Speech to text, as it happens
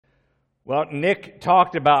Well, Nick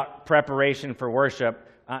talked about preparation for worship.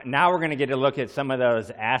 Now we're going to get to look at some of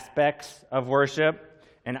those aspects of worship,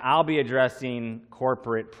 and I'll be addressing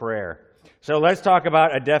corporate prayer. So let's talk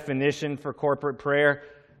about a definition for corporate prayer.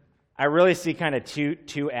 I really see kind of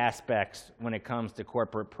two aspects when it comes to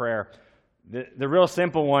corporate prayer. The real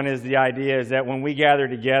simple one is the idea is that when we gather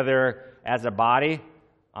together as a body,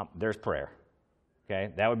 there's prayer.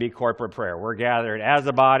 Okay, that would be corporate prayer. We're gathered as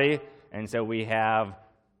a body, and so we have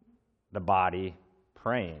the body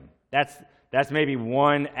praying. That's maybe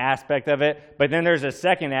one aspect of it. But then there's a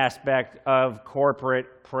second aspect of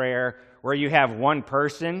corporate prayer where you have one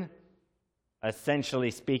person,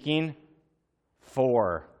 essentially speaking,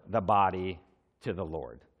 for the body to the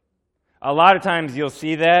Lord. A lot of times you'll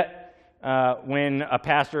see that when a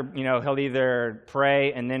pastor, he'll either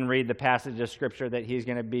pray and then read the passage of Scripture that he's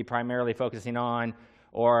going to be primarily focusing on,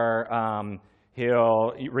 or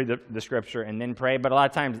he'll read the Scripture and then pray. But a lot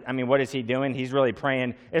of times, what is he doing? He's really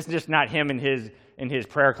praying. It's just not him in his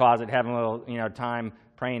prayer closet having a little time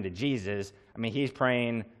praying to Jesus. He's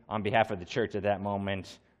praying on behalf of the church at that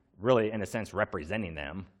moment, really, in a sense, representing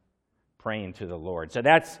them, praying to the Lord. So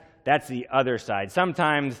that's the other side.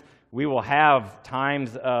 Sometimes we will have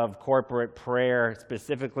times of corporate prayer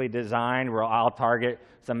specifically designed where I'll target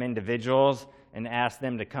some individuals and ask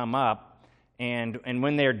them to come up. And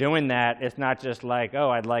when they're doing that, it's not just like,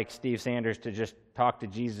 I'd like Steve Sanders to just talk to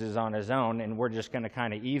Jesus on his own, and we're just going to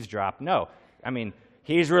kind of eavesdrop. No.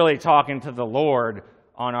 He's really talking to the Lord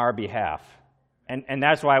on our behalf. And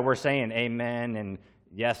that's why we're saying amen, and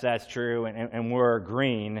yes, that's true, and we're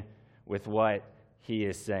agreeing with what he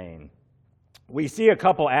is saying. We see a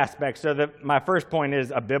couple aspects. So my first point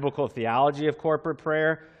is a biblical theology of corporate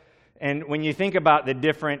prayer. And when you think about the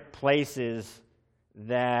different places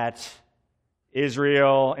that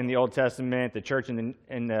Israel in the Old Testament, the church in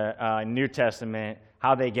the New Testament,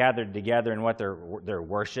 how they gathered together and what their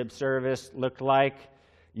worship service looked like,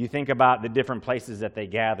 you think about the different places that they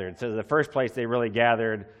gathered. So the first place they really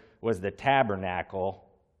gathered was the tabernacle,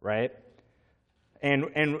 right?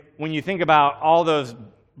 And when you think about all those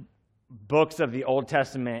books of the Old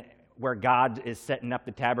Testament where God is setting up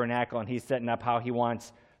the tabernacle and he's setting up how he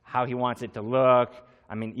wants it to look,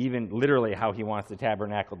 even literally how he wants the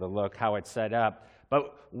tabernacle to look, how it's set up.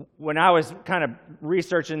 But when I was kind of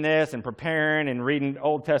researching this and preparing and reading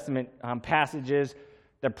Old Testament passages,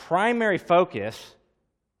 the primary focus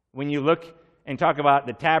when you look and talk about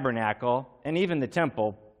the tabernacle and even the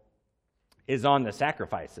temple is on the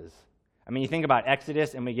sacrifices. You think about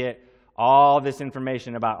Exodus and we get all this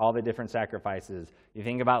information about all the different sacrifices. You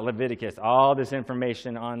think about Leviticus, all this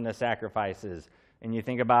information on the sacrifices. And you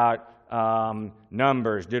think about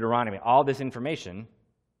Numbers, Deuteronomy, all this information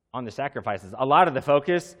on the sacrifices. A lot of the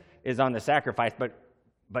focus is on the sacrifice,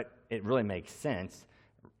 but it really makes sense,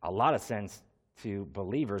 a lot of sense to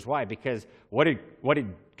believers. Why? Because what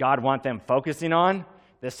did God want them focusing on?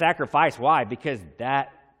 The sacrifice. Why? Because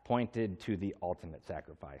that pointed to the ultimate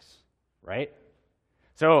sacrifice, right?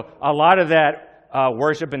 So a lot of that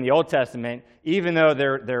worship in the Old Testament, even though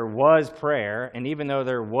there was prayer and even though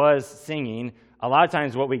there was singing, a lot of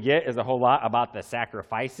times what we get is a whole lot about the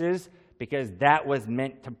sacrifices because that was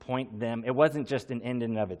meant to point them. It wasn't just an end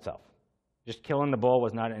in and of itself. Just killing the bull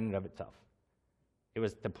was not an end in and of itself. It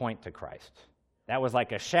was to point to Christ. That was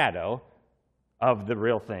like a shadow of the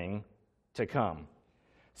real thing to come.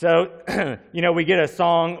 So, we get a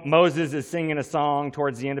song. Moses is singing a song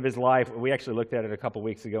towards the end of his life. We actually looked at it a couple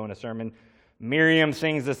weeks ago in a sermon. Miriam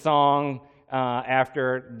sings a song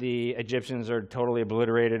after the Egyptians are totally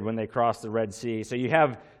obliterated when they cross the Red Sea. So you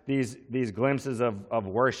have these glimpses of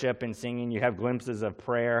worship and singing. You have glimpses of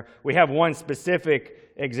prayer. We have one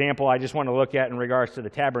specific example I just want to look at in regards to the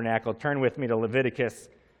tabernacle. Turn with me to Leviticus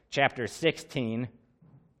chapter 16.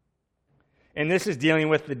 And this is dealing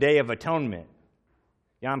with the Day of Atonement.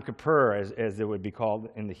 Yom Kippur, as it would be called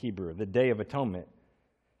in the Hebrew, the Day of Atonement.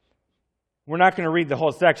 We're not going to read the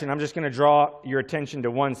whole section. I'm just going to draw your attention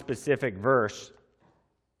to one specific verse.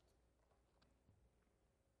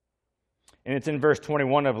 And it's in verse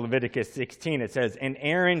 21 of Leviticus 16. It says, "And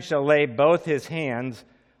Aaron shall lay both his hands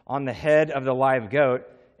on the head of the live goat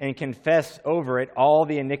and confess over it all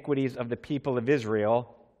the iniquities of the people of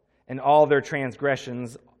Israel and all their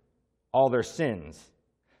transgressions, all their sins."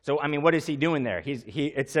 So, what is he doing there?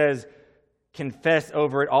 It says, confess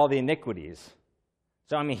over it all the iniquities.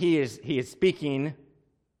 So, he is speaking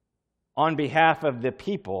on behalf of the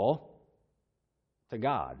people to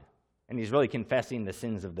God. And he's really confessing the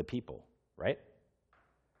sins of the people, right?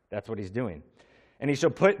 That's what he's doing. "And he shall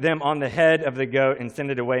put them on the head of the goat and send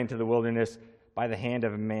it away into the wilderness by the hand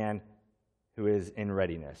of a man who is in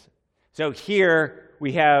readiness." So here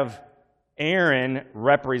we have Aaron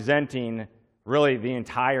representing really the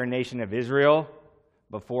entire nation of Israel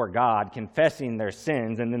before God, confessing their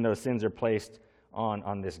sins, and then those sins are placed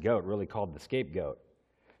on this goat, really called the scapegoat.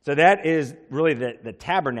 So that is really the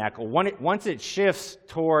tabernacle. Once it shifts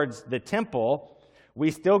towards the temple, we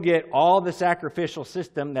still get all the sacrificial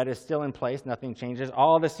system that is still in place. Nothing changes.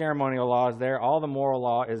 All the ceremonial law is there. All the moral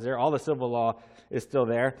law is there. All the civil law is still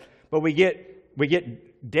there. But we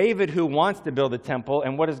get David, who wants to build a temple,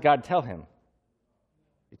 and what does God tell him?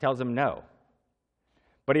 He tells him no.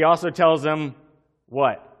 But he also tells him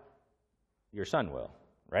what? Your son will,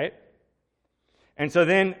 right? And so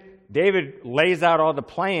then David lays out all the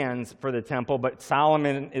plans for the temple, but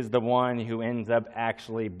Solomon is the one who ends up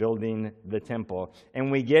actually building the temple. And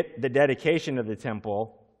we get the dedication of the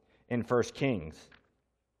temple in 1 Kings.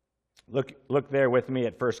 Look there with me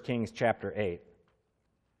at 1 Kings chapter 8.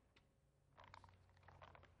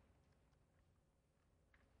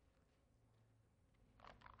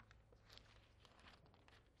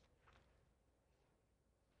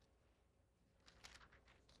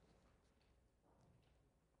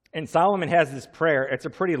 And Solomon has this prayer. It's a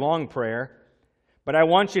pretty long prayer, but I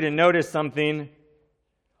want you to notice something.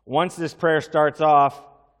 Once this prayer starts off,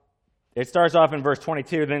 it starts off in verse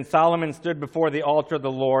 22. Then Solomon stood before the altar of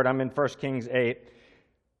the Lord. I'm in 1 Kings 8.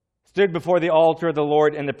 Stood before the altar of the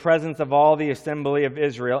Lord in the presence of all the assembly of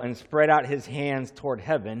Israel and spread out his hands toward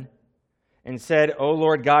heaven and said, O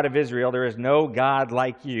Lord God of Israel, there is no God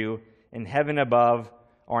like you in heaven above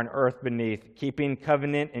or on earth beneath, keeping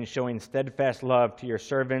covenant and showing steadfast love to your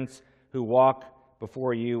servants who walk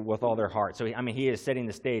before you with all their heart. So, he is setting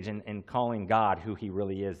the stage and calling God who he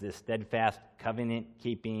really is, this steadfast,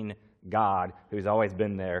 covenant-keeping God who's always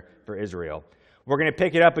been there for Israel. We're going to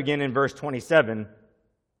pick it up again in verse 27,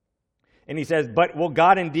 and he says, But will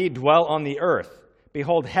God indeed dwell on the earth?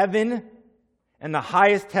 Behold, heaven and the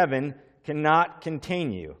highest heaven cannot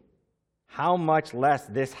contain you. How much less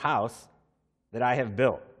this house that I have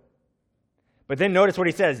built. But then notice what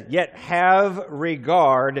he says, Yet have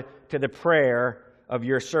regard to the prayer of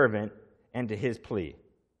your servant and to his plea,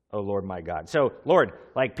 O Lord my God. So, Lord,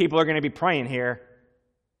 people are going to be praying here,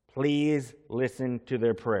 please listen to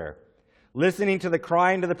their prayer. Listening to the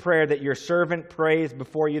cry and to the prayer that your servant prays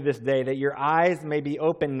before you this day, that your eyes may be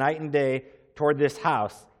open night and day toward this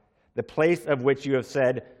house, the place of which you have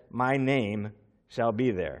said, my name shall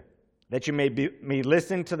be there. That you may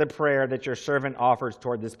listen to the prayer that your servant offers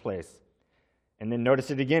toward this place. And then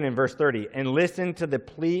notice it again in verse 30. And listen to the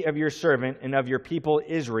plea of your servant and of your people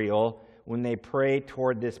Israel when they pray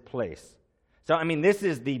toward this place. So, this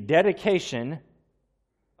is the dedication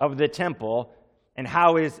of the temple. And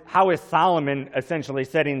how is Solomon essentially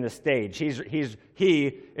setting the stage? He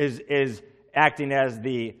is acting as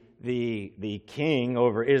the king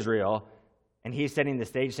over Israel. And he's setting the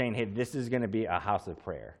stage saying, hey, this is going to be a house of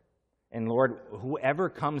prayer. And Lord, whoever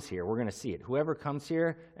comes here, we're going to see it. Whoever comes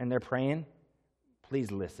here and they're praying,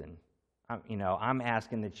 please listen. I'm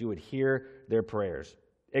asking that you would hear their prayers.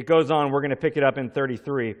 It goes on. We're going to pick it up in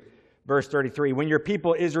 33, verse 33. When your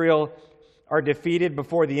people Israel are defeated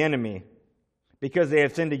before the enemy because they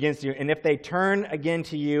have sinned against you, and if they turn again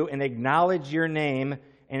to you and acknowledge your name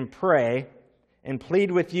and pray and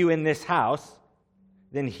plead with you in this house,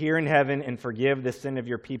 then hear in heaven and forgive the sin of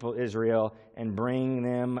your people Israel and bring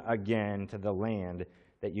them again to the land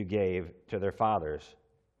that you gave to their fathers.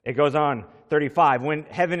 It goes on, 35. When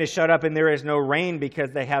heaven is shut up and there is no rain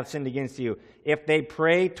because they have sinned against you, if they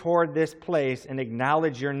pray toward this place and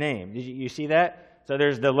acknowledge your name. Did you see that? So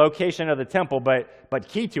there's the location of the temple, but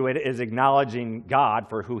key to it is acknowledging God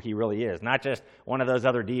for who he really is. Not just one of those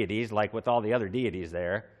other deities like with all the other deities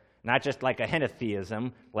there. Not just like a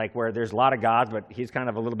henotheism, like where there's a lot of gods, but he's kind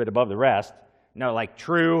of a little bit above the rest. No, like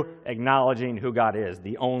true acknowledging who God is,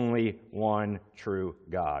 the only one true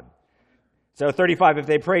God. So 35, if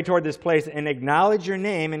they pray toward this place and acknowledge your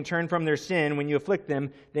name and turn from their sin when you afflict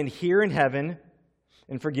them, then hear in heaven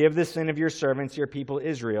and forgive the sin of your servants, your people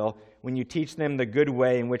Israel, when you teach them the good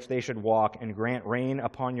way in which they should walk and grant rain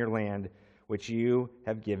upon your land, which you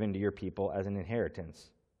have given to your people as an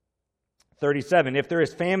inheritance. 37, if there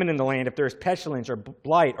is famine in the land, if there is pestilence or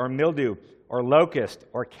blight or mildew or locust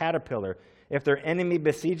or caterpillar, if their enemy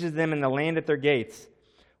besieges them in the land at their gates,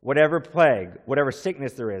 whatever plague, whatever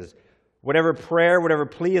sickness there is, whatever prayer, whatever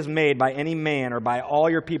plea is made by any man or by all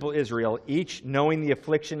your people Israel, each knowing the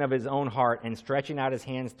affliction of his own heart and stretching out his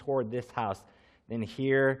hands toward this house, then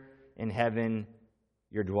hear in heaven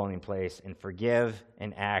your dwelling place and forgive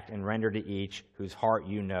and act and render to each whose heart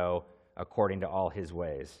you know according to all his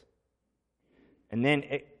ways. And then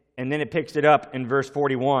it picks it up in verse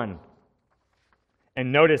 41.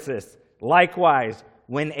 And notice this. Likewise,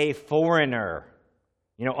 When a foreigner,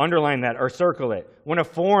 underline that or circle it. When a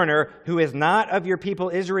foreigner who is not of your people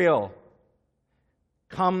Israel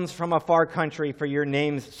comes from a far country for your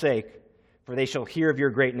name's sake, for they shall hear of your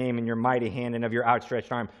great name and your mighty hand and of your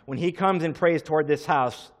outstretched arm. When he comes and prays toward this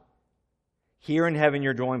house, hear in heaven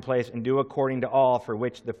your dwelling place, and do according to all for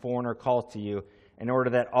which the foreigner calls to you, in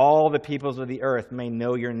order that all the peoples of the earth may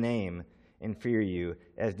know your name and fear you,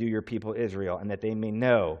 as do your people Israel, and that they may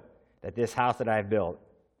know that this house that I have built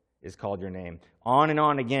is called your name. On and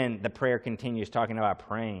on again, the prayer continues, talking about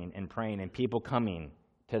praying, and people coming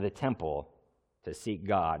to the temple to seek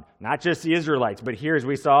God. Not just the Israelites, but here, as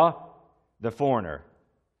we saw, the foreigner.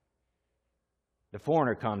 The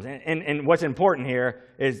foreigner comes. And what's important here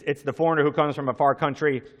is it's the foreigner who comes from a far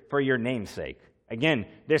country for your name's sake. Again,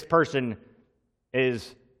 this person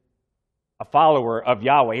is a follower of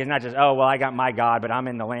Yahweh. He's not just, I got my God, but I'm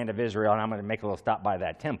in the land of Israel, and I'm going to make a little stop by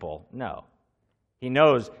that temple. No. He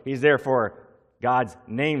knows he's there for God's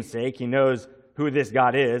name's sake. He knows who this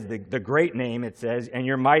God is, the great name, it says, and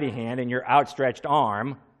your mighty hand and your outstretched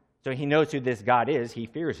arm. So he knows who this God is. He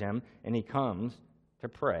fears him, and he comes to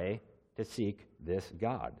pray, to seek this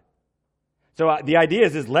God. So the idea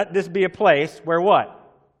is let this be a place where what?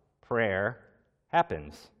 Prayer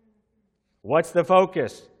happens. What's the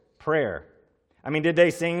focus? Prayer. Did they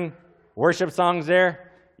sing worship songs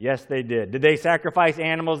there? Yes, they did. Did they sacrifice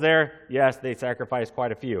animals there? Yes, they sacrificed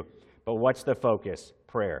quite a few. But what's the focus?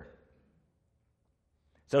 Prayer.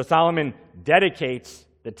 So Solomon dedicates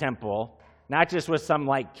the temple, not just with some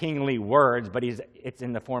kingly words, but it's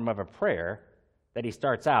in the form of a prayer that he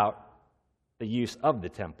starts out the use of the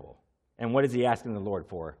temple. And what is he asking the Lord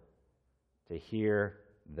for? To hear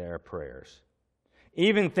their prayers.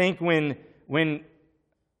 Even think when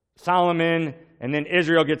Solomon and then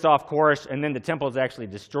Israel gets off course and then the temple is actually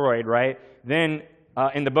destroyed, right? Then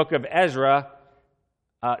in the book of Ezra,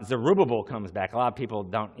 Zerubbabel comes back. A lot of people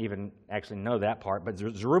don't even actually know that part, but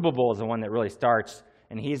Zerubbabel is the one that really starts,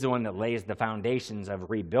 and he's the one that lays the foundations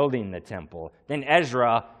of rebuilding the temple. Then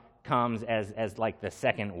Ezra comes as the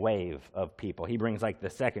second wave of people. He brings the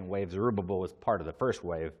second wave. Zerubbabel was part of the first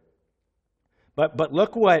wave. But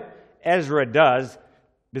look what Ezra does,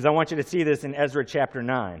 because I want you to see this in Ezra chapter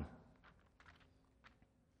 9.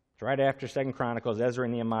 It's right after 2 Chronicles, Ezra,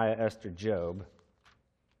 Nehemiah, Esther, Job.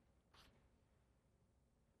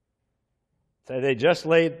 So they just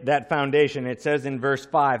laid that foundation. It says in verse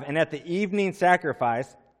 5, "And at the evening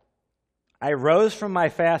sacrifice, I rose from my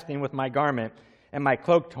fasting with my garment and my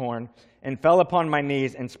cloak torn, and fell upon my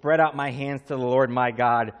knees and spread out my hands to the Lord my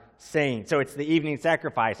God, saying," so it's the evening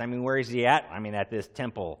sacrifice. Where is he at? At this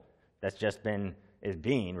temple that's is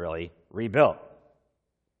being really rebuilt.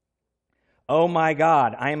 "Oh my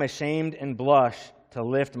God, I am ashamed and blush to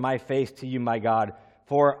lift my face to you, my God,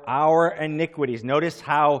 for our iniquities." Notice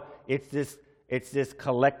how it's this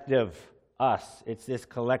collective us. It's this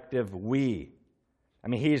collective we.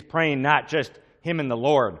 He's praying not just him and the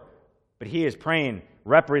Lord, but he is praying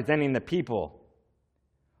representing the people.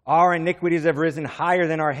 "Our iniquities have risen higher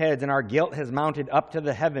than our heads, and our guilt has mounted up to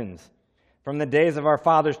the heavens. From the days of our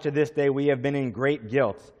fathers to this day we have been in great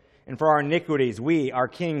guilt. And for our iniquities, we, our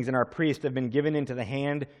kings and our priests, have been given into the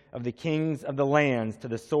hand of the kings of the lands, to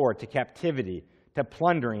the sword, to captivity, to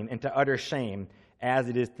plundering, and to utter shame, as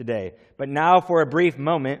it is today. But now for a brief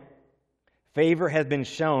moment, favor has been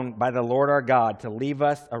shown by the Lord our God to leave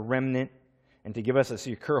us a remnant and to give us a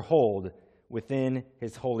secure hold within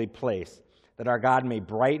his holy place, that our God may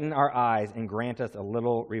brighten our eyes and grant us a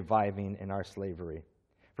little reviving in our slavery.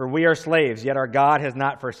 For we are slaves, yet our God has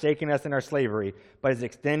not forsaken us in our slavery, but has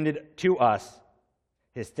extended to us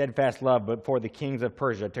his steadfast love before the kings of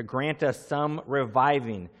Persia, to grant us some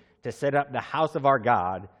reviving, to set up the house of our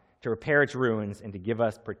God, to repair its ruins, and to give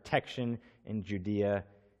us protection in Judea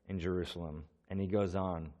and Jerusalem." And he goes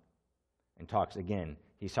on and talks again.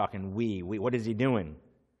 He's talking we. What is he doing?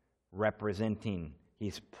 Representing.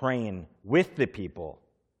 He's praying with the people,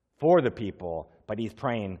 for the people, but he's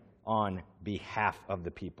praying on behalf of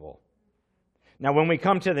the people. Now, when we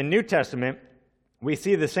come to the New Testament, we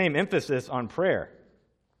see the same emphasis on prayer.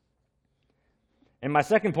 And my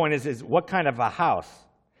second point is what kind of a house?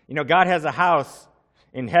 God has a house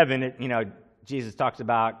in heaven. Jesus talks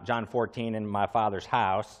about John 14, in my Father's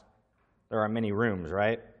house there are many rooms,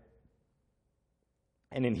 right?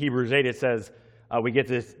 And in Hebrews 8 it says, we get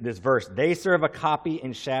this verse, "They serve a copy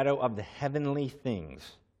and shadow of the heavenly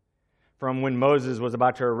things. From when Moses was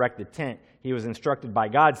about to erect the tent, he was instructed by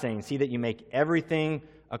God, saying, 'See that you make everything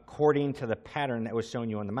according to the pattern that was shown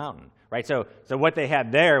you on the mountain.'" Right? So what they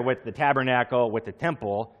had there with the tabernacle, with the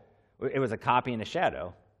temple, it was a copy and a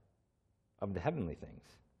shadow of the heavenly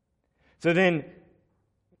things. So then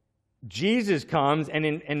Jesus comes, and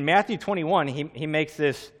in Matthew 21, he makes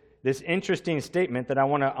this interesting statement that I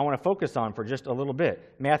want to focus on for just a little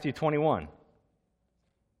bit. Matthew 21.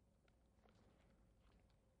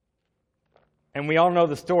 And we all know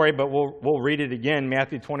the story, but we'll read it again.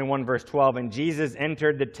 Matthew 21, verse 12. And Jesus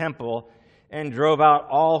entered the temple and drove out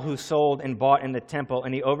all who sold and bought in the temple,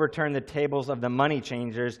 and he overturned the tables of the money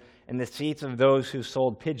changers and the seats of those who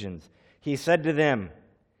sold pigeons. He said to them,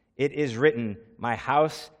 "It is written, my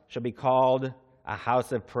house shall be called a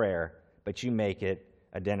house of prayer, but you make it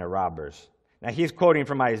a den of robbers." Now he's quoting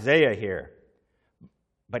from Isaiah here.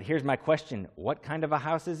 But here's my question. What kind of a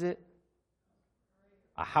house is it?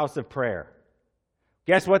 A house of prayer.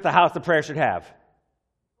 Guess what the house of prayer should have?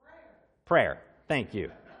 Prayer. Thank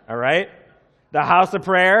you. All right? The house of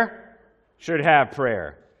prayer should have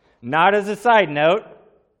prayer. Not as a side note,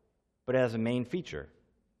 but as a main feature.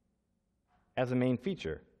 As a main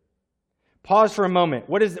feature. Pause for a moment.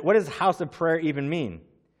 What does house of prayer even mean?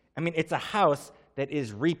 I mean, it's a house that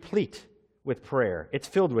is replete with prayer. It's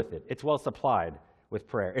filled with it. It's well supplied with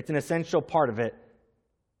prayer. It's an essential part of it,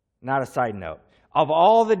 not a side note. Of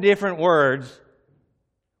all the different words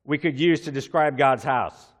we could use to describe God's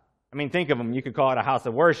house, I mean, think of them. You could call it a house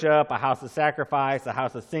of worship, a house of sacrifice, a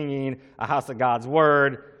house of singing, a house of God's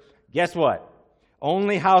word. Guess what?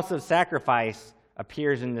 Only house of sacrifice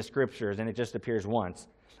appears in the scriptures, and it just appears once.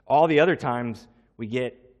 All the other times, we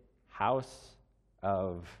get house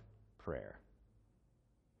of prayer.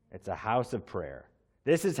 It's a house of prayer.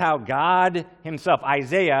 This is how God himself,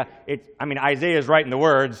 Isaiah is writing the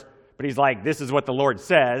words, but he's like, this is what the Lord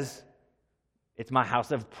says. It's my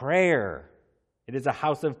house of prayer. It is a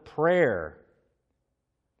house of prayer.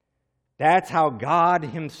 That's how God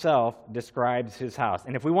himself describes his house.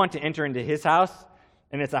 And if we want to enter into his house,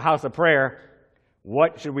 and it's a house of prayer,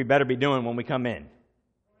 what should we better be doing when we come in?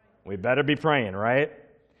 We better be praying, right?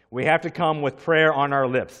 We have to come with prayer on our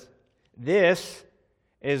lips. This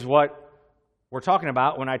is what we're talking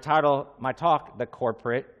about when I title my talk, The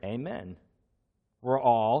Corporate Amen. We're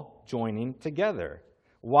all joining together.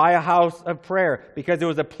 Why a house of prayer? Because it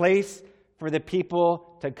was a place for the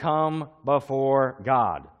people to come before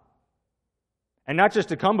God. And not just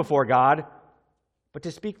to come before God, but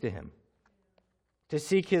to speak to him, to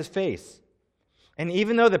seek his face. And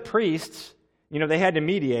even though the priests, they had to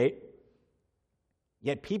mediate,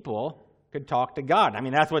 yet people could talk to God. I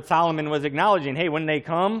mean, that's what Solomon was acknowledging. Hey, when they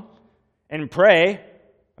come and pray,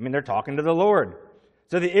 they're talking to the Lord.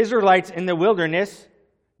 So the Israelites in the wilderness,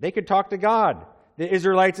 they could talk to God. The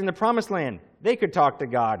Israelites in the Promised Land, they could talk to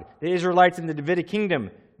God. The Israelites in the Davidic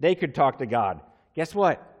kingdom, they could talk to God. Guess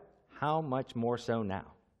what? How much more so now?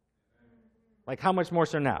 How much more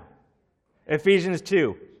so now? Ephesians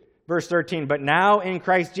 2, verse 13. But now in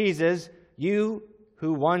Christ Jesus, you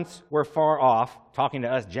who once were far off, talking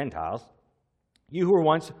to us Gentiles, you who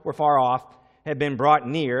once were far off have been brought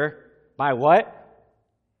near by what?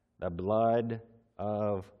 The blood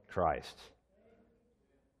of Christ.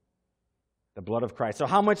 The blood of Christ. So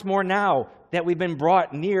how much more now that we've been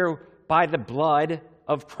brought near by the blood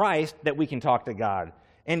of Christ that we can talk to God?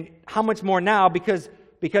 And how much more now because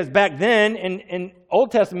back then in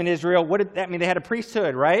Old Testament Israel, what did that mean? They had a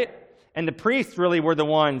priesthood, right? And the priests really were the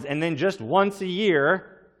ones. And then just once a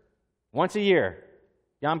year,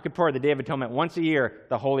 Yom Kippur, the Day of Atonement, once a year,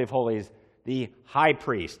 the Holy of Holies, the high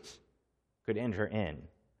priests could enter in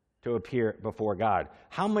to appear before God.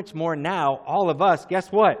 How much more now, all of us,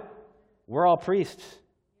 guess what? We're all priests.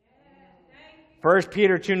 1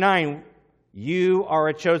 Peter 2:9, you are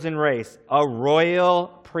a chosen race, a royal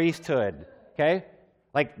priesthood. Okay?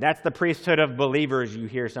 That's the priesthood of believers you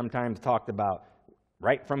hear sometimes talked about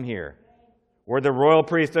right from here. We're the royal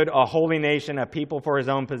priesthood, a holy nation, a people for his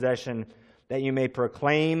own possession, that you may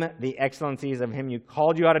proclaim the excellencies of him who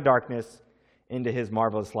called you out of darkness into his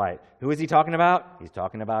marvelous light. Who is he talking about? He's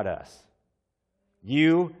talking about us.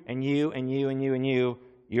 You and you and you and you and you.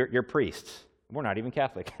 You're priests. We're not even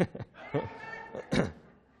Catholic.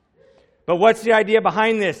 But what's the idea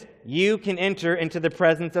behind this? You can enter into the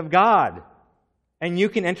presence of God. And you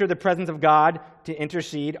can enter the presence of God to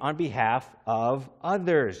intercede on behalf of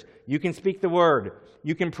others. You can speak the word.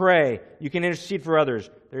 You can pray. You can intercede for others.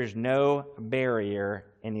 There's no barrier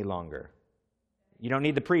any longer. You don't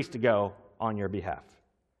need the priest to go on your behalf.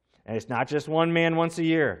 And it's not just one man once a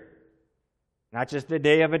year. Not just the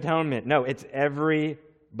Day of Atonement. No, it's every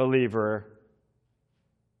believer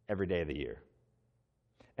every day of the year.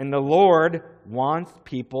 And the Lord wants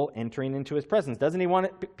people entering into his presence. Doesn't he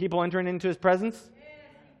want people entering into his presence? Yes,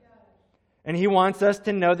 he does. And he wants us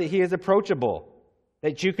to know that he is approachable,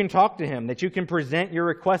 that you can talk to him, that you can present your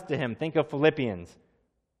request to him. Think of Philippians.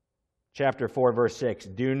 chapter 4, verse 6.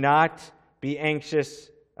 Do not be anxious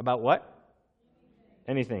about what?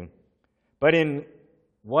 Anything. But in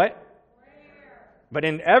what? Prayer. But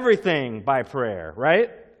in everything by prayer, right?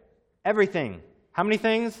 Everything. How many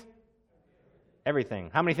things? Everything.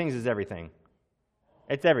 How many things is everything?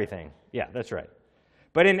 It's everything. Yeah, that's right.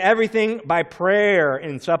 But in everything by prayer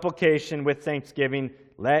and supplication with thanksgiving,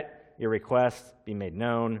 let your requests be made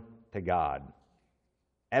known to God.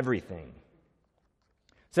 Everything.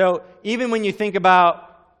 So even when you think about,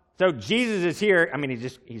 so Jesus is here, I mean,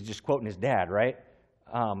 he's just quoting his dad, right?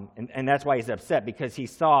 And that's why he's upset, because he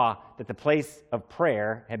saw that the place of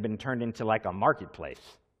prayer had been turned into like a marketplace,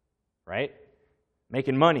 right?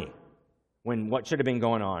 Making money when what should have been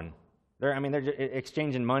going on. They're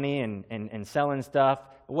exchanging money and selling stuff,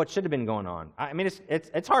 but what should have been going on? I mean,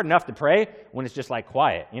 it's hard enough to pray when it's just like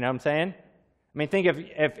quiet, you know what I'm saying? I mean, think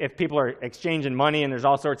if people are exchanging money and there's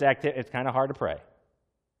all sorts of activity, it's kind of hard to pray.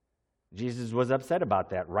 Jesus was upset about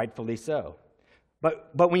that, rightfully so.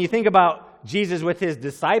 But when you think about Jesus with his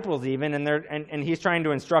disciples even, and he's trying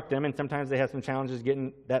to instruct them, and sometimes they have some challenges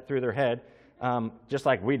getting that through their head, just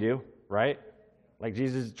like we do, right? Like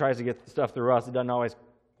Jesus tries to get stuff through us. It doesn't always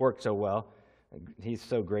work so well. He's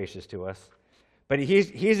so gracious to us. But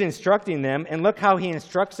he's instructing them, and look how he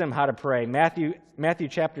instructs them how to pray. Matthew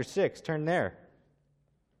chapter 6, turn there.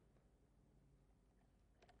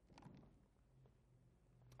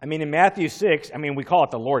 I mean, in Matthew 6, we call it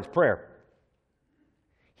the Lord's Prayer.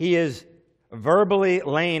 He is verbally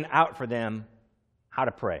laying out for them how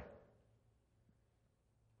to pray.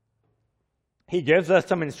 He gives us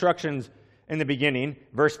some instructions in the beginning,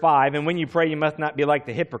 verse 5, and when you pray, you must not be like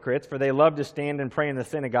the hypocrites, for they love to stand and pray in the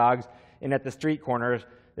synagogues and at the street corners,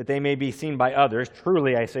 that they may be seen by others.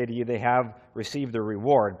 Truly, I say to you, they have received their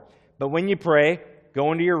reward. But when you pray,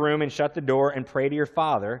 go into your room and shut the door and pray to your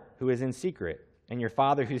Father who is in secret. And your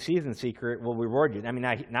Father who sees in secret will reward you. I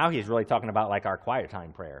mean, now he's really talking about like our quiet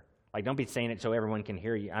time prayer. Like, don't be saying it so everyone can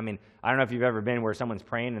hear you. I mean, I don't know if you've ever been where someone's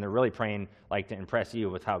praying and they're really praying like to impress you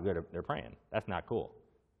with how good they're praying. That's not cool.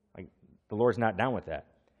 Like, the Lord's not down with that.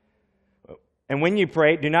 And when you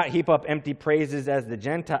pray, do not heap up empty phrases as the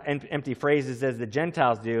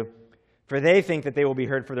Gentiles do, for they think that they will be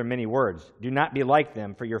heard for their many words. Do not be like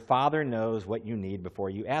them, for your Father knows what you need before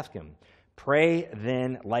you ask him. Pray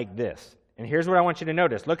then like this. And here's what I want you to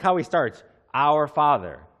notice. Look how he starts. Our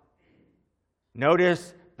Father.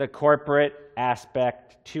 Notice the corporate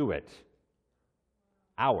aspect to it.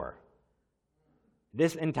 Our.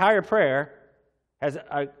 This entire prayer has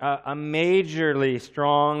a majorly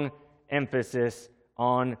strong emphasis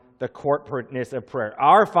on the corporateness of prayer.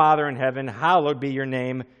 Our Father in heaven, hallowed be your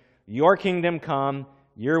name. Your kingdom come.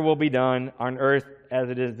 Your will be done on earth as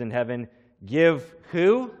it is in heaven. Give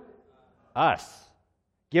who? Us.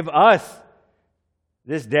 Give us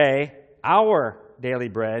this day our daily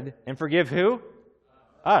bread, and forgive who?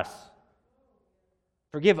 Us.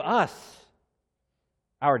 Forgive us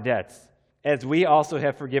our debts, as we also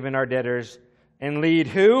have forgiven our debtors, and lead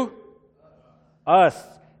who? Us,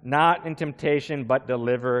 not in temptation, but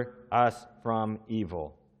deliver us from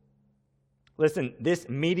evil. Listen, this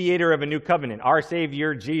mediator of a new covenant, our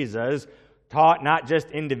Savior Jesus, taught not just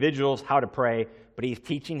individuals how to pray, but he's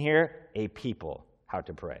teaching here a people how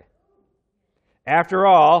to pray. After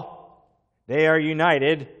all, they are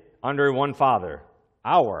united under one Father,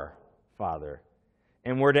 our Father.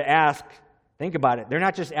 And we're to ask, think about it, they're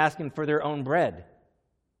not just asking for their own bread.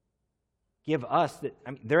 Give us,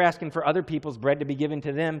 they're asking for other people's bread to be given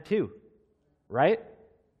to them too, right?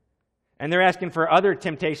 And they're asking for other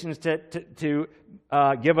temptations to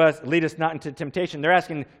lead us not into temptation. They're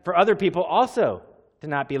asking for other people also to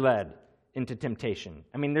not be led into temptation.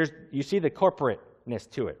 I mean, you see the corporateness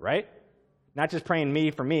to it, right? Not just praying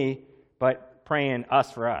me for me, but praying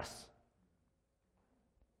us for us.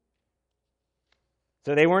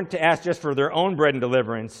 So they weren't to ask just for their own bread and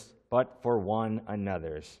deliverance, but for one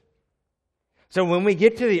another's. So when we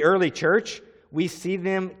get to the early church, we see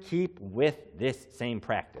them keep with this same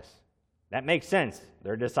practice. That makes sense.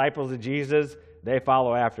 They're disciples of Jesus. They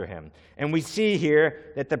follow after him. And we see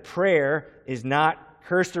here that the prayer is not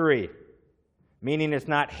cursory, meaning it's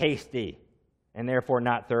not hasty and therefore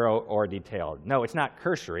not thorough or detailed. No, it's not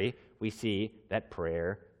cursory. We see that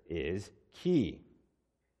prayer is key.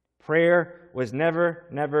 Prayer was never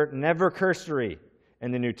cursory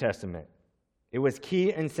in the New Testament. It was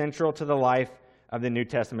key and central to the life of the New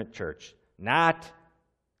Testament church, not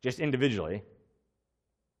just individually,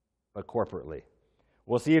 but corporately.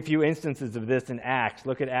 We'll see a few instances of this in Acts.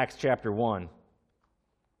 Look at Acts chapter 1.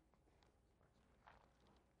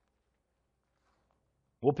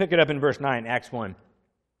 We'll pick it up in verse 9, Acts 1.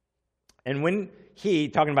 And when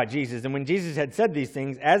talking about Jesus, and when Jesus had said these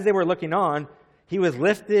things, as they were looking on, he was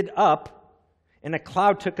lifted up, and a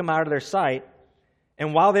cloud took him out of their sight.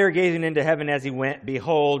 And while they were gazing into heaven as he went,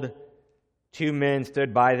 behold, two men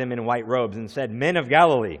stood by them in white robes and said, Men of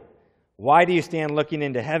Galilee, why do you stand looking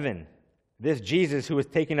into heaven? This Jesus who was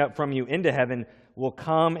taken up from you into heaven will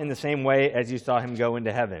come in the same way as you saw him go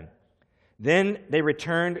into heaven. Then they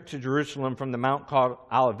returned to Jerusalem from the mount called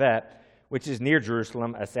Olivet, which is near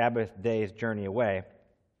Jerusalem, a Sabbath day's journey away.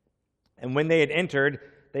 And when they had entered,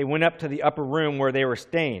 they went up to the upper room where they were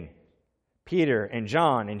staying. Peter and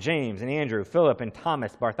John and James and Andrew, Philip and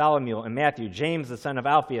Thomas, Bartholomew and Matthew, James the son of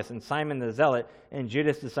Alphaeus and Simon the Zealot, and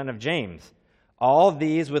Judas the son of James. All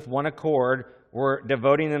these with one accord were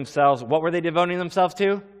devoting themselves. What were they devoting themselves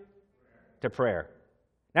to? To prayer.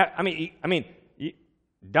 Now,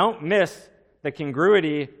 don't miss the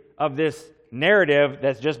congruity of this narrative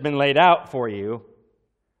that's just been laid out for you.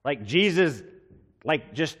 Like Jesus,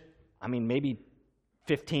 maybe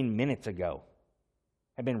 15 minutes ago,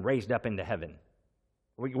 had been raised up into heaven.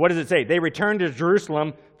 What does it say? They returned to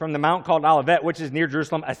Jerusalem from the mount called Olivet, which is near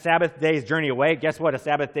Jerusalem, a Sabbath day's journey away. Guess what? A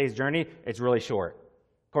Sabbath day's journey, it's really short.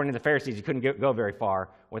 According to the Pharisees, you couldn't go very far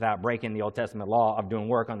without breaking the Old Testament law of doing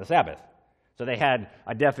work on the Sabbath. So they had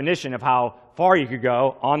a definition of how far you could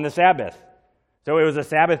go on the Sabbath. So it was a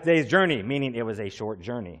Sabbath day's journey, meaning it was a short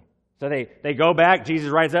journey. So they go back, Jesus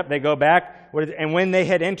rises up, they go back, and when they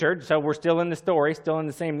had entered, so we're still in the story, still in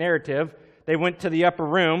the same narrative, they went to the upper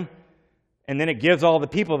room, and then it gives all the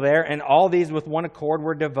people there, and all these with one accord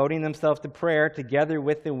were devoting themselves to prayer together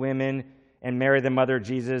with the women and Mary, the mother of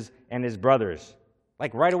Jesus, and his brothers.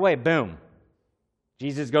 Like right away, boom.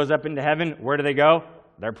 Jesus goes up into heaven. Where do they go?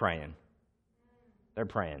 They're praying. They're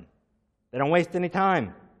praying. They don't waste any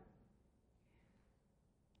time.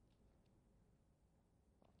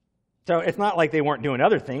 So it's not like they weren't doing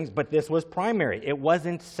other things, but this was primary. It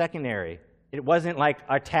wasn't secondary. It wasn't like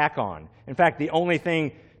a tack on. In fact, the only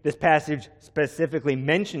thing this passage specifically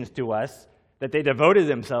mentions to us that they devoted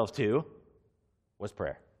themselves to was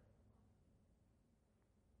prayer.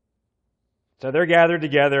 So they're gathered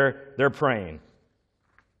together, they're praying.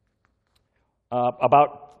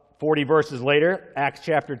 About 40 verses later, Acts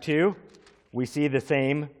chapter 2, we see the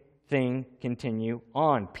same thing continue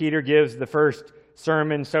on. Peter gives the first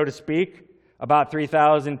sermon, so to speak. About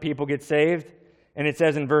 3,000 people get saved. And it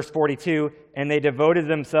says in verse 42, and they devoted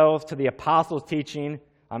themselves to the apostles' teaching.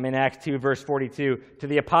 I'm in Acts 2, verse 42. To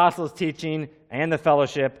the apostles' teaching and the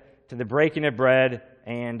fellowship, to the breaking of bread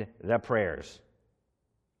and the prayers.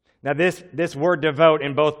 Now this word devote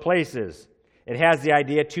in both places, it has the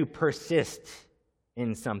idea to persist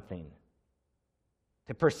in something.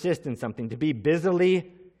 To persist in something, to be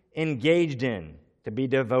busily engaged in, to be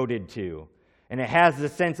devoted to. And it has the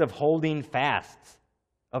sense of holding fast,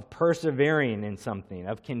 of persevering in something,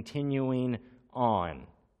 of continuing on.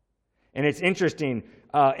 And it's interesting,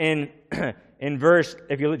 in verse,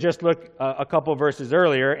 if you just look a couple verses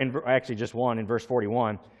earlier, actually just one, in verse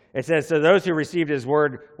 41, it says, so those who received his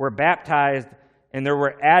word were baptized, and there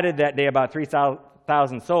were added that day about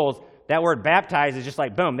 3,000 souls. That word baptized is just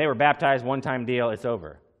like, boom, they were baptized, one-time deal, it's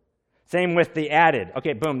over. Same with the added.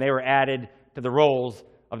 Okay, boom, they were added to the rolls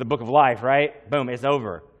of the book of life, right? Boom, it's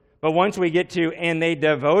over. But once we get to, and they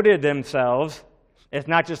devoted themselves, it's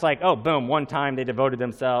not just like, oh, boom, one time they devoted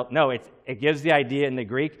themselves. No, it gives the idea in the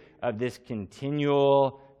Greek of this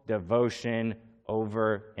continual devotion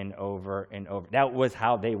over and over and over. That was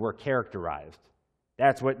how they were characterized.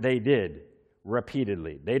 That's what they did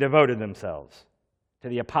repeatedly. They devoted themselves to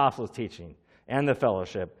the apostles' teaching and the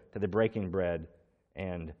fellowship, to the breaking bread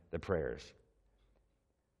and the prayers.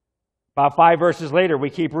 About 5 verses later, we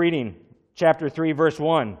keep reading, chapter 3, verse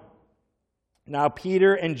 1. Now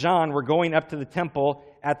Peter and John were going up to the temple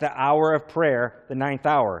at the hour of prayer, the 9th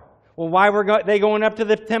hour. Well, why were they going up to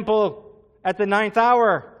the temple at the 9th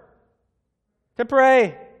hour? To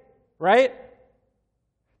pray, right?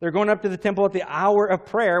 They're going up to the temple at the hour of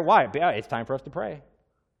prayer. Why? Yeah, it's time for us to pray,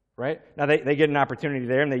 right? Now, they get an opportunity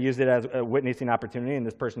there, and they use it as a witnessing opportunity, and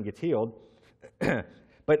this person gets healed.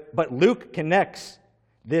 But Luke connects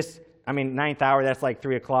this, 9th hour, that's like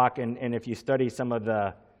 3 o'clock, and if you study some of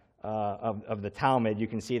the of the Talmud, you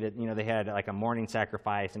can see that they had like a morning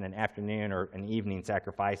sacrifice and an afternoon or an evening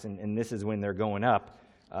sacrifice, and this is when they're going up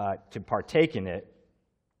to partake in it.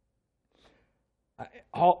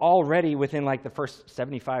 Already within like the first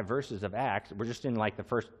 75 verses of Acts, we're just in like the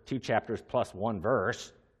first 2 chapters plus 1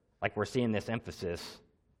 verse, like we're seeing this emphasis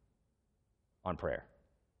on prayer.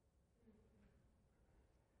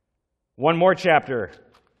 One more chapter.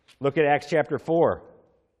 Look at Acts chapter 4.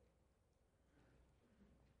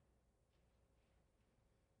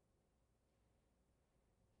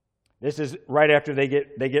 This is right after they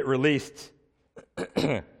get released.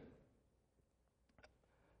 It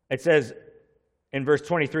says in verse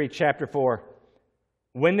 23, chapter 4,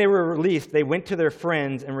 when they were released, they went to their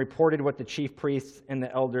friends and reported what the chief priests and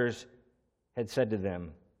the elders had said to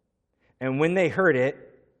them. And when they heard it,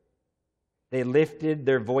 they lifted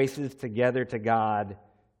their voices together to God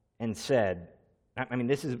and said,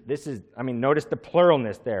 notice the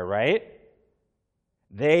pluralness there, right?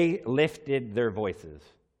 They lifted their voices.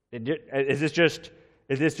 Is this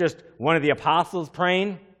just one of the apostles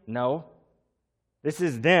praying? No. This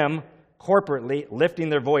is them corporately lifting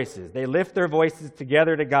their voices. They lift their voices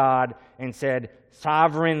together to God and said,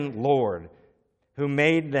 Sovereign Lord, who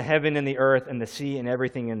made the heaven and the earth and the sea and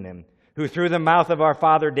everything in them, who through the mouth of our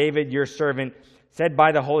father David, your servant, said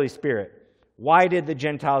by the Holy Spirit, why did the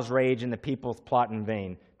Gentiles rage and the peoples plot in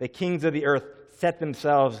vain? The kings of the earth set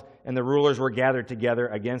themselves, and the rulers were gathered together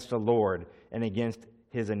against the Lord and against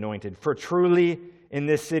his anointed. For truly in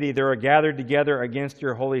this city there are gathered together against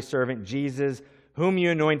your holy servant Jesus, whom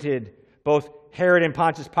you anointed, both Herod and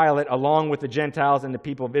Pontius Pilate, along with the Gentiles and the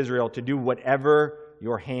people of Israel, to do whatever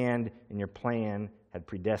your hand and your plan had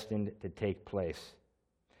predestined to take place.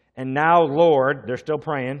 And now, Lord, they're still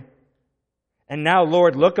praying, and now,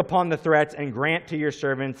 Lord, look upon the threats and grant to your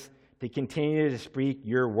servants to continue to speak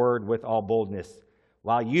your word with all boldness,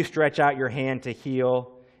 while you stretch out your hand to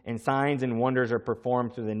heal, and signs and wonders are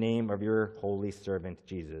performed through the name of your holy servant,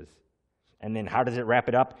 Jesus. And then how does it wrap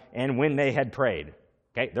it up? And when they had prayed.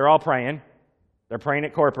 Okay, they're all praying. They're praying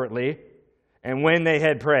it corporately. And when they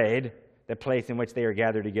had prayed, the place in which they are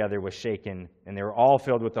gathered together was shaken, and they were all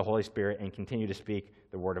filled with the Holy Spirit and continued to speak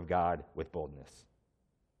the word of God with boldness.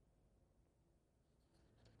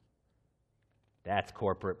 That's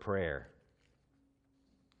corporate prayer.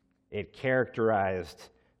 It characterized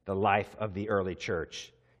the life of the early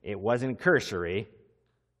church. It wasn't cursory,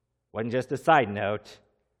 wasn't just a side note,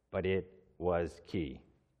 but it was key.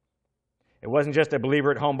 It wasn't just a believer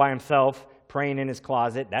at home by himself praying in his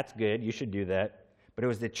closet. That's good. You should do that. But it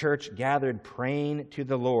was the church gathered praying to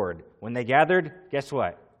the Lord. When they gathered, guess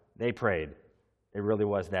what? They prayed. It really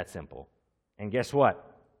was that simple. And guess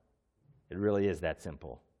what? It really is that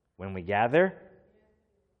simple. When we gather,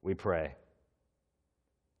 we pray.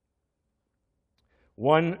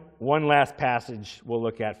 One last passage we'll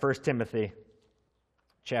look at, 1 Timothy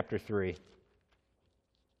chapter 3.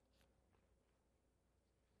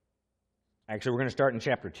 Actually, we're going to start in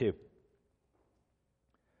chapter 2.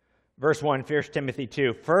 Verse 1, 1 Timothy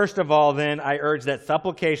 2. First of all, then, I urge that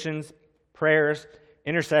supplications, prayers,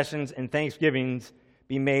 intercessions, and thanksgivings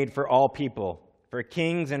be made for all people, for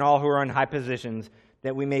kings and all who are in high positions,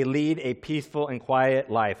 that we may lead a peaceful and quiet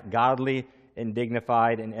life, godly and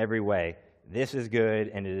dignified in every way. This is good,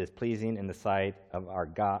 and it is pleasing in the sight of our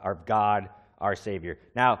God, our Savior.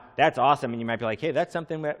 Now, that's awesome, and you might be like, hey, that's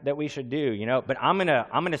something that we should do, But I'm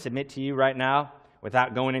gonna submit to you right now,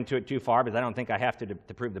 without going into it too far, because I don't think I have to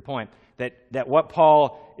prove the point, that what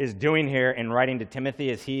Paul is doing here in writing to Timothy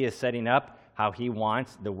is he is setting up how he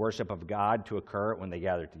wants the worship of God to occur when they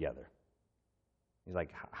gather together. He's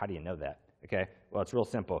like, how do you know that? Okay, well, it's real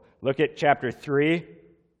simple. Look at chapter 3,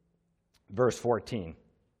 verse 14.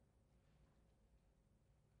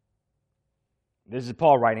 This is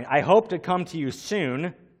Paul writing, I hope to come to you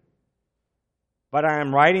soon, but I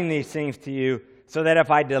am writing these things to you so that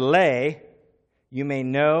if I delay, you may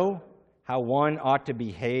know how one ought to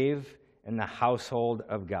behave in the household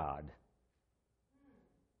of God,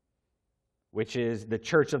 which is the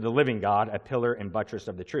church of the living God, a pillar and buttress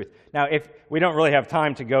of the truth. Now, if we don't really have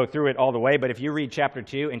time to go through it all the way, but if you read chapter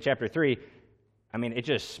 2 and chapter 3, it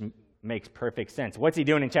just makes perfect sense. What's he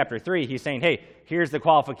doing in chapter 3? He's saying, hey, here's the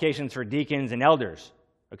qualifications for deacons and elders,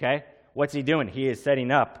 okay? What's he doing? He is setting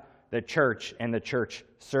up the church and the church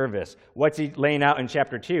service. What's he laying out in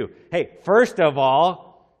chapter 2? Hey, first of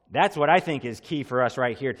all, that's what I think is key for us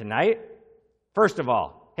right here tonight. First of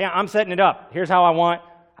all, hey, I'm setting it up. Here's how I want,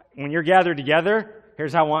 when you're gathered together,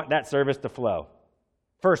 here's how I want that service to flow.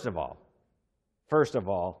 First of all.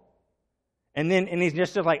 And he's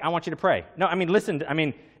just like, I want you to pray. No, listen,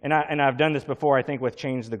 and I've done this before, I think, with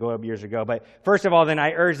Change the Globe years ago. But first of all, then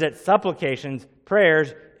I urge that supplications,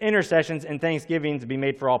 prayers, intercessions, and thanksgivings be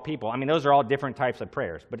made for all people. Those are all different types of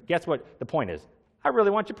prayers. But guess what the point is? I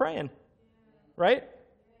really want you praying, right?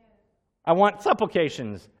 I want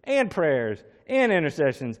supplications and prayers and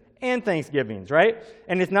intercessions and thanksgivings, right?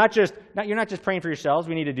 And it's you're not just praying for yourselves.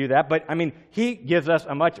 We need to do that. But, he gives us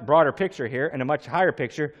a much broader picture here and a much higher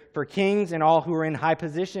picture for kings and all who are in high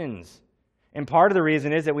positions. And part of the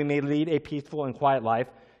reason is that we may lead a peaceful and quiet life,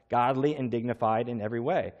 godly and dignified in every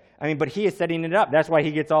way. I mean, but he is setting it up. That's why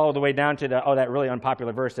he gets all the way down to that really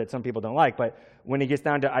unpopular verse that some people don't like. But when he gets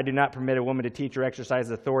down to, I do not permit a woman to teach or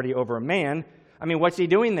exercise authority over a man, I mean, what's he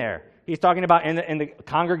doing there? He's talking about in the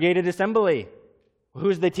congregated assembly.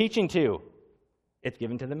 Who's the teaching to? It's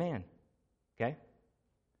given to the man. Okay?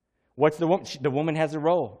 What's the woman? The woman has a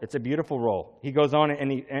role. It's a beautiful role. He goes on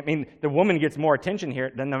and the woman gets more attention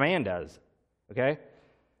here than the man does. Okay?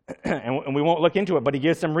 And we won't look into it, but he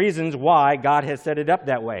gives some reasons why God has set it up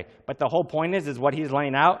that way. But the whole point is what he's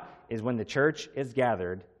laying out is when the church is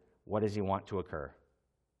gathered, what does he want to occur?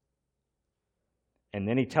 And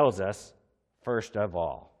then he tells us, first of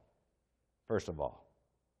all,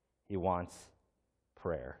 he wants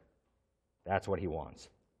prayer. That's what he wants.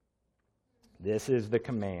 This is the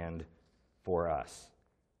command for us.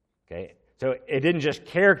 Okay? So it didn't just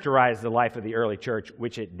characterize the life of the early church,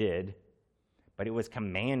 which it did, but it was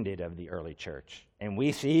commanded of the early church. And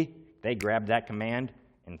we see they grabbed that command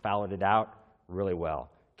and followed it out really well.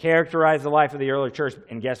 Characterize the life of the early church,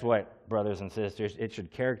 and guess what, brothers and sisters? It should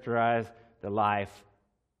characterize the life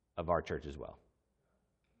of our church as well.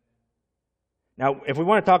 Now, if we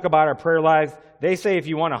want to talk about our prayer lives, they say if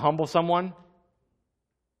you want to humble someone,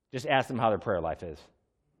 just ask them how their prayer life is.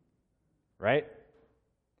 Right?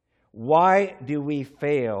 Why do we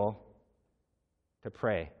fail to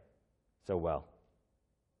pray so well?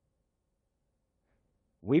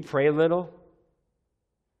 We pray little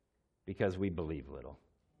because we believe little.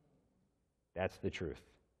 That's the truth.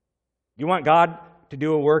 You want God to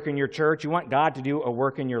do a work in your church? You want God to do a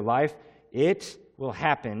work in your life? It will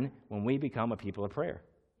happen when we become a people of prayer.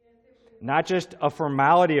 Not just a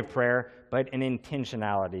formality of prayer, but an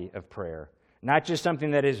intentionality of prayer. Not just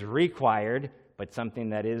something that is required, but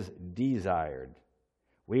something that is desired.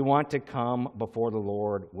 We want to come before the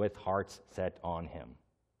Lord with hearts set on Him,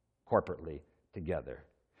 corporately, together.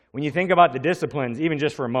 When you think about the disciplines, even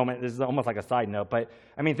just for a moment, this is almost like a side note, but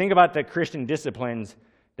I mean, think about the Christian disciplines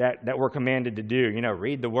that we're commanded to do. You know,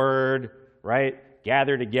 read the Word, right?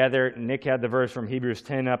 Gather together. Nick had the verse from Hebrews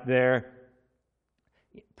 10 up there.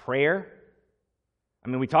 Prayer, I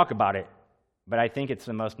mean, we talk about it, but I think it's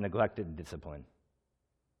the most neglected discipline.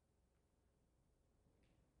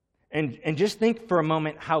 And just think for a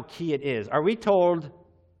moment how key it is. Are we told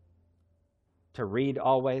to read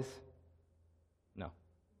always? No.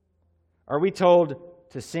 Are we told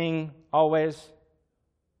to sing always?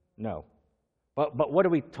 No. But what are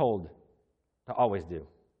we told to always do?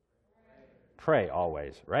 Pray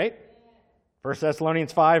always, right? 1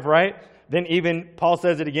 Thessalonians 5, right? Then even Paul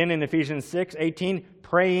says it again in Ephesians 6:18,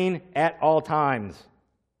 praying at all times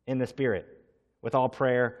in the Spirit, with all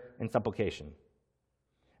prayer and supplication.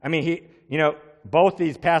 I mean, both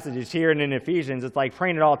these passages here and in Ephesians, it's like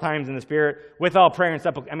praying at all times in the Spirit, with all prayer and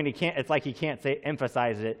supplication. I mean, it's like he can't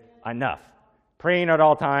emphasize it enough. Praying at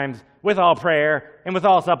all times, with all prayer and with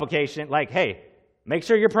all supplication. Like, hey, make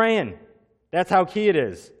sure you're praying. That's how key it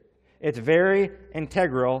is. It's very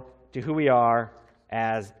integral to who we are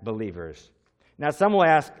as believers. Now, some will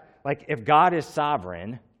ask, like, if God is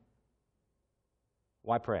sovereign,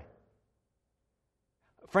 why pray?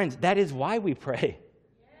 Friends, that is why we pray.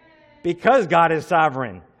 Because God is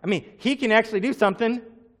sovereign. I mean, He can actually do something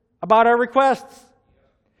about our requests.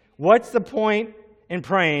 What's the point in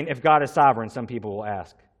praying if God is sovereign, some people will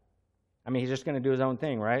ask. I mean, He's just going to do His own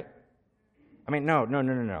thing, right? I mean,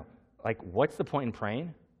 no. Like, what's the point in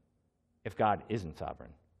praying if God isn't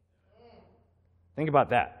sovereign? Think about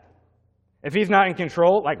that. If He's not in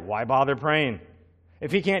control, like, why bother praying?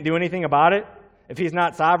 If He can't do anything about it, if He's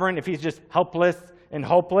not sovereign, if He's just helpless and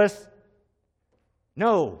hopeless,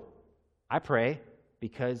 no. I pray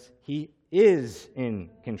because He is in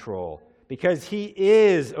control, because He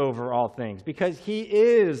is over all things, because He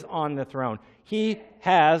is on the throne. He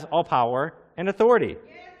has all power and authority,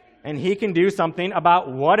 and He can do something about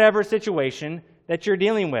whatever situation that you're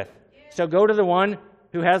dealing with. So go to the one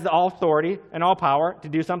who has all authority and all power to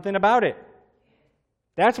do something about it.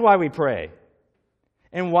 That's why we pray.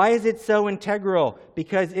 And why is it so integral?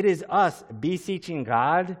 Because it is us beseeching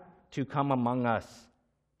God to come among us,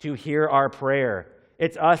 to hear our prayer.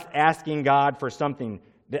 It's us asking God for something.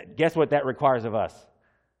 Guess what that requires of us?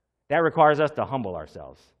 That requires us to humble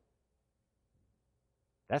ourselves.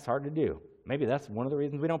 That's hard to do. Maybe that's one of the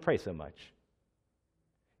reasons we don't pray so much.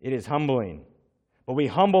 It is humbling. But we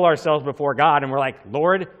humble ourselves before God and we're like,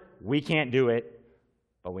 Lord, we can't do it,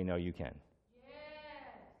 but we know You can.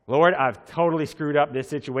 Lord, I've totally screwed up this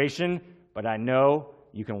situation, but I know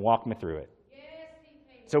You can walk me through it.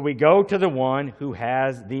 So we go to the one who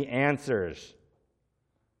has the answers.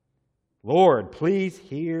 Lord, please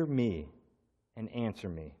hear me and answer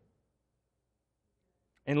me.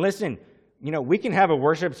 And listen, we can have a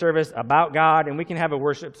worship service about God, and we can have a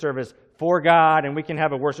worship service for God, and we can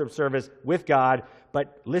have a worship service with God.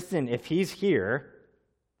 But listen, if he's here,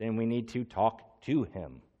 then we need to talk to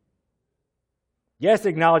him. Yes,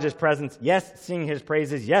 acknowledge his presence. Yes, sing his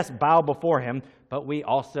praises. Yes, bow before him. But we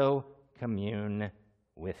also commune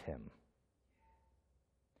with him.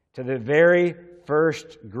 To the very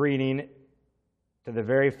first greeting, to the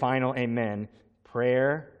very final amen,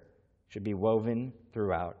 prayer should be woven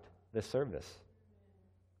throughout the service.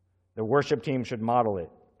 The worship team should model it.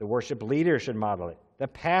 The worship leader should model it. The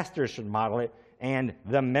pastor should model it. And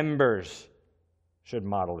the members should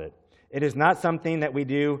model it. It is not something that we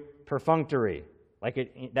do perfunctory.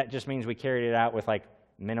 That just means we carried it out with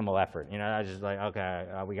minimal effort. I just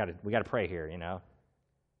okay, we got to pray here.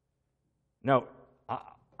 No,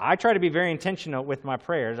 I try to be very intentional with my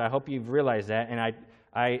prayers. I hope you've realized that, and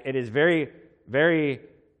it is very, very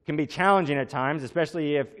can be challenging at times,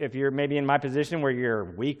 especially if you're maybe in my position where you're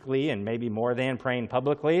weekly and maybe more than praying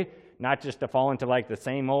publicly, not just to fall into the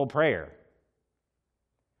same old prayer.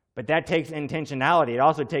 But that takes intentionality. It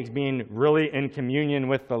also takes being really in communion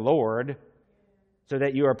with the Lord so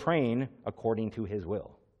that you are praying according to his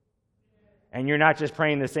will. And you're not just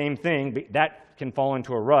praying the same thing, but that can fall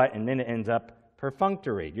into a rut, and then it ends up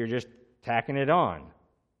perfunctory. You're just tacking it on.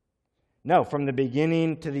 No, from the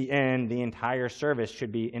beginning to the end, the entire service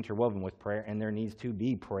should be interwoven with prayer, and there needs to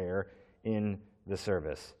be prayer in the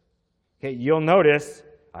service. Okay, you'll notice,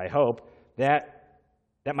 I hope, that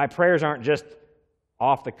my prayers aren't just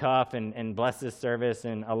off the cuff and bless this service,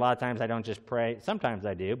 and a lot of times I don't just pray. Sometimes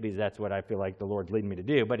I do, because that's what I feel like the Lord's leading me to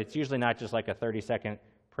do, but it's usually not just a 30-second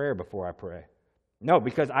prayer before I pray. No,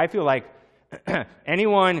 because I feel like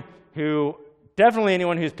anyone who's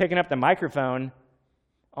picking up the microphone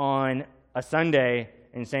on a Sunday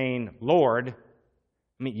and saying, Lord,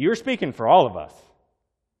 you're speaking for all of us.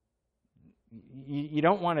 You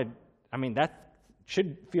don't want to, that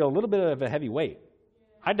should feel a little bit of a heavy weight.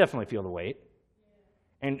 I definitely feel the weight.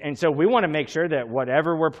 And so we want to make sure that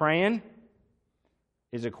whatever we're praying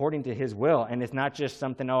is according to his will. And it's not just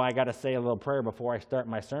something, I got to say a little prayer before I start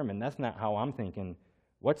my sermon. That's not how I'm thinking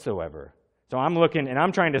whatsoever. So I'm looking, and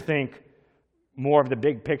I'm trying to think more of the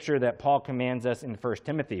big picture that Paul commands us in 1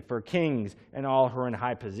 Timothy for kings and all who are in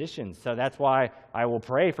high positions. So that's why I will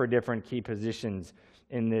pray for different key positions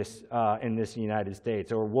in this United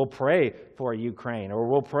States, or we'll pray for Ukraine, or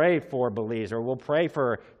we'll pray for Belize, or we'll pray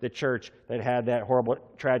for the church that had that horrible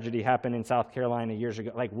tragedy happen in South Carolina years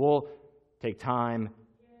ago. We'll take time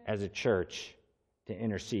as a church to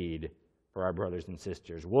intercede for our brothers and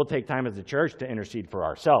sisters. We'll take time as a church to intercede for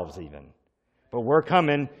ourselves even. But we're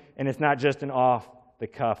coming, and it's not just an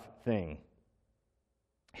off-the-cuff thing.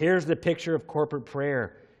 Here's the picture of corporate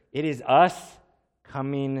prayer. It is us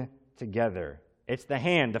coming together. It's the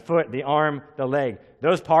hand, the foot, the arm, the leg.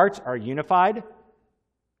 Those parts are unified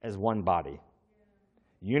as one body.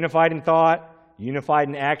 Unified in thought, unified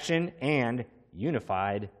in action, and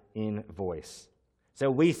unified in voice.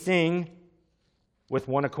 So we sing with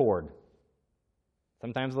one accord.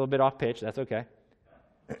 Sometimes a little bit off pitch, that's okay.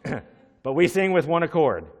 But we sing with one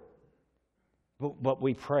accord. But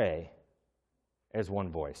we pray as one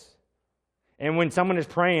voice. And when someone is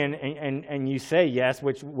praying and you say yes,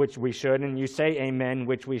 which we should, and you say amen,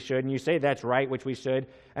 which we should, and you say that's right, which we should,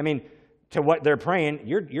 to what they're praying,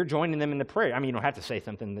 you're joining them in the prayer. You don't have to say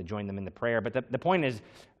something to join them in the prayer, but the point is,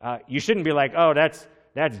 you shouldn't be like, oh,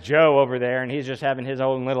 that's Joe over there, and he's just having his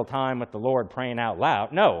own little time with the Lord praying out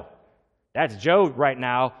loud. No, that's Joe right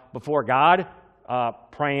now before God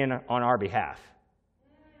praying on our behalf.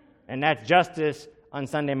 And that's Justice on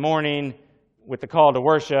Sunday morning with the call to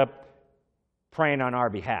worship, praying on our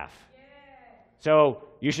behalf. So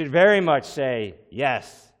you should very much say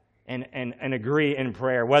yes and agree in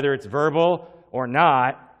prayer. Whether it's verbal or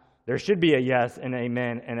not, there should be a yes and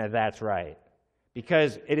amen and a that's right.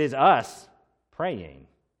 Because it is us praying.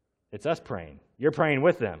 It's us praying. You're praying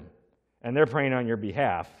with them, and they're praying on your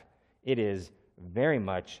behalf. It is very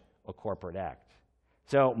much a corporate act.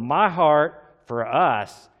 So my heart for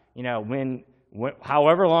us,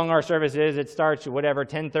 however long our service is, it starts at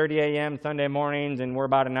 10:30 a.m. Sunday mornings, and we're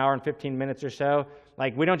about an hour and 15 minutes or so.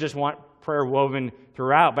 We don't just want prayer woven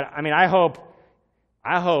throughout, but I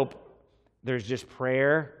hope there's just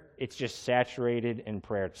prayer. It's just saturated in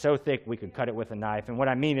prayer. It's so thick we could cut it with a knife. And what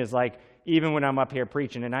I mean is even when I'm up here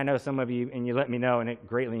preaching, and I know some of you, and you let me know, and it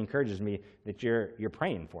greatly encourages me that you're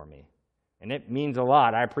praying for me. And it means a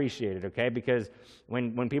lot. I appreciate it, okay? Because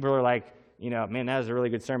when people are like, man, that was a really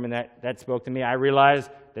good sermon that spoke to me, I realize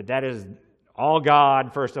that is all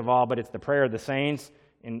God, first of all, but it's the prayer of the saints,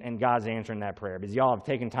 in God's answering that prayer, because y'all have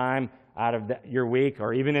taken time out of your week,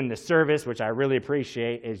 or even in the service, which I really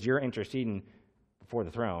appreciate, is you're interceding before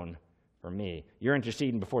the throne for me. You're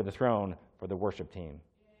interceding before the throne for the worship team.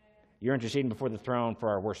 You're interceding before the throne for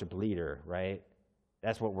our worship leader, right?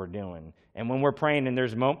 That's what we're doing. And when we're praying and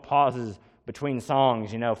there's pauses between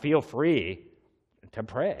songs, feel free to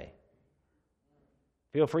pray.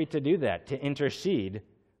 Feel free to do that, to intercede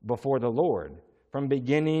before the Lord from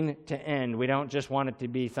beginning to end. We don't just want it to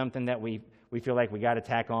be something that we feel like we got to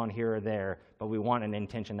tack on here or there, but we want an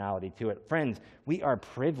intentionality to it. Friends, we are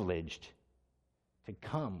privileged to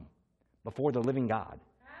come before the living God.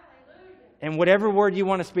 Hallelujah. And whatever word you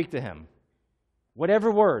want to speak to him,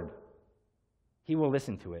 whatever word, he will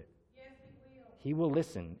listen to it. Yes, he will. He will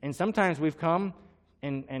listen. And sometimes we've come,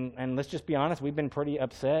 and let's just be honest, we've been pretty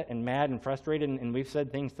upset and mad and frustrated, and we've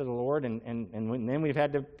said things to the Lord, and then we've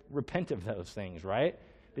had to repent of those things, right?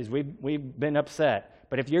 Because we've been upset.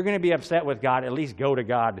 But if you're going to be upset with God, at least go to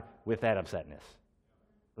God with that upsetness.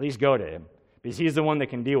 At least go to him, because he's the one that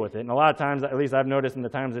can deal with it. And a lot of times, at least I've noticed in the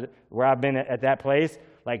times where I've been at that place,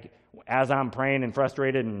 like as I'm praying and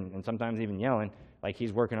frustrated and sometimes even yelling, like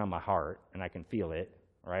he's working on my heart, and I can feel it,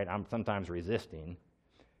 right? I'm sometimes resisting.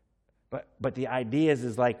 But the idea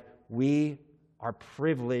is like we are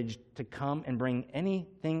privileged to come and bring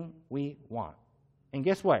anything we want. And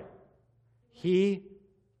guess what? He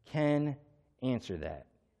can answer that.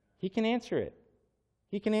 He can answer it.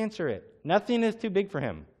 He can answer it. Nothing is too big for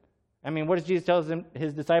him. I mean, what does Jesus tell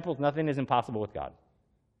his disciples? Nothing is impossible with God.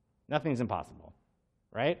 Nothing's impossible,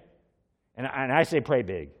 right? And I say pray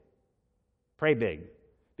big. Pray big.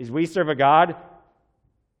 Because we serve a God,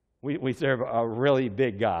 we serve a really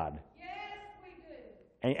big God.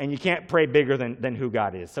 And you can't pray bigger than who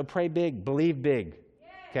God is. So pray big, believe big,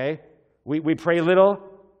 okay? We pray little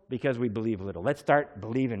because we believe little. Let's start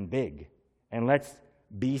believing big, and let's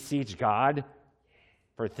beseech God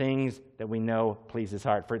for things that we know please his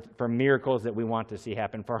heart, for miracles that we want to see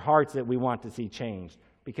happen, for hearts that we want to see changed.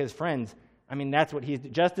 Because, friends, I mean, that's what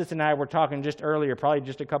Justice and I were talking just earlier, probably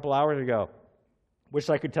just a couple hours ago. Wish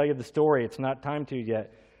I could tell you the story. It's not time to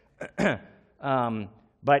yet.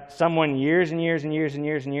 But someone years and years and years and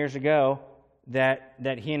years and years ago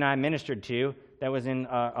that he and I ministered to, that was in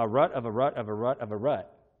a rut of a rut of a rut of a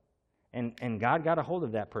rut. And God got a hold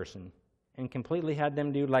of that person and completely had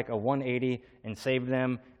them do like a 180 and saved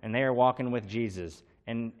them, and they are walking with Jesus.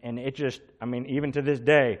 And it just, I mean, even to this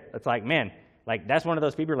day, it's like, man, like that's one of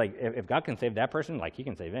those people, like if God can save that person, like he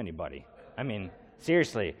can save anybody. I mean,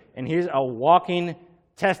 seriously. And he's a walking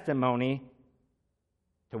testimony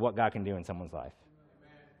to what God can do in someone's life.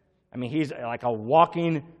 I mean, he's like a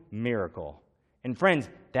walking miracle. And friends,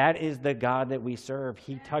 that is the God that we serve.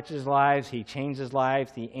 He touches lives. He changes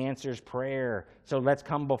lives. He answers prayer. So let's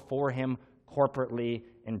come before him corporately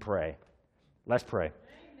and pray. Let's pray.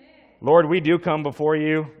 Amen. Lord, we do come before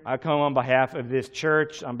you. I come on behalf of this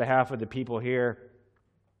church, on behalf of the people here.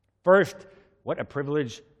 First, what a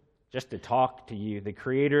privilege just to talk to you, the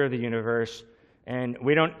creator of the universe. And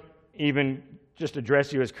we don't even just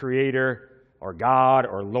address you as creator or God,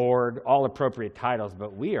 or Lord, all appropriate titles,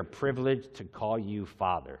 but we are privileged to call you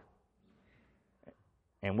Father.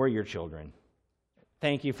 And we're your children.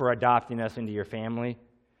 Thank you for adopting us into your family.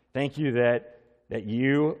 Thank you that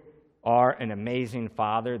you are an amazing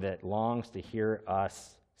Father that longs to hear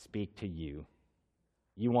us speak to you.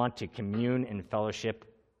 You want to commune and fellowship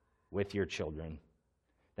with your children.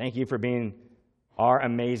 Thank you for being our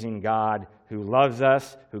amazing God who loves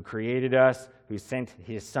us, who created us, who sent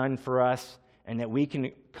his Son for us, and that we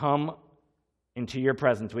can come into your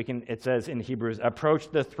presence. We can, it says in Hebrews,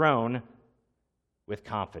 approach the throne with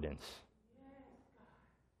confidence.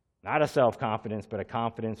 Not a self-confidence, but a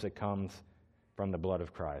confidence that comes from the blood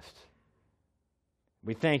of Christ.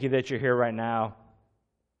 We thank you that you're here right now.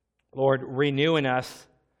 Lord, renew in us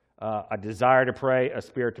a desire to pray, a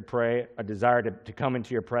spirit to pray, a desire to come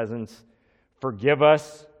into your presence. Forgive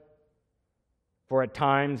us for at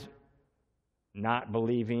times not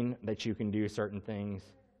believing that you can do certain things,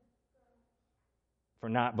 for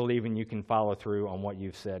not believing you can follow through on what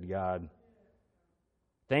you've said, God.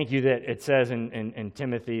 Thank you that it says in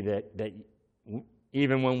Timothy that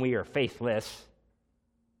even when we are faithless,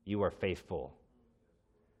 you are faithful.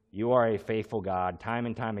 You are a faithful God, time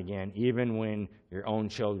and time again, even when your own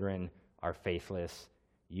children are faithless.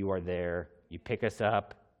 You are there. You pick us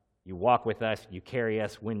up. You walk with us. You carry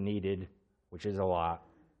us when needed, which is a lot.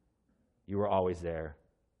 You are always there.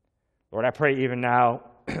 Lord, I pray even now,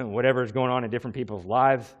 whatever is going on in different people's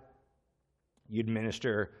lives, you'd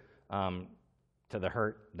minister to the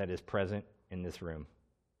hurt that is present in this room.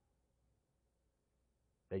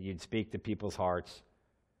 That you'd speak to people's hearts,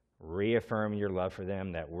 reaffirm your love for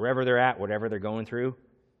them, that wherever they're at, whatever they're going through,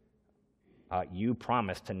 you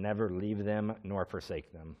promise to never leave them nor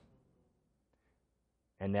forsake them.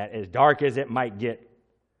 And that as dark as it might get,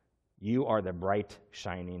 you are the bright,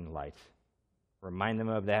 shining light. Remind them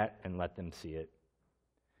of that and let them see it.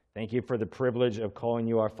 Thank you for the privilege of calling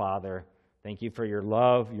you our Father. Thank you for your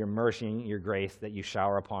love, your mercy, your grace that you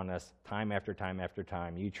shower upon us time after time after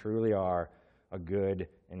time. You truly are a good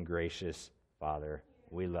and gracious Father.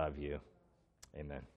 We love you. Amen.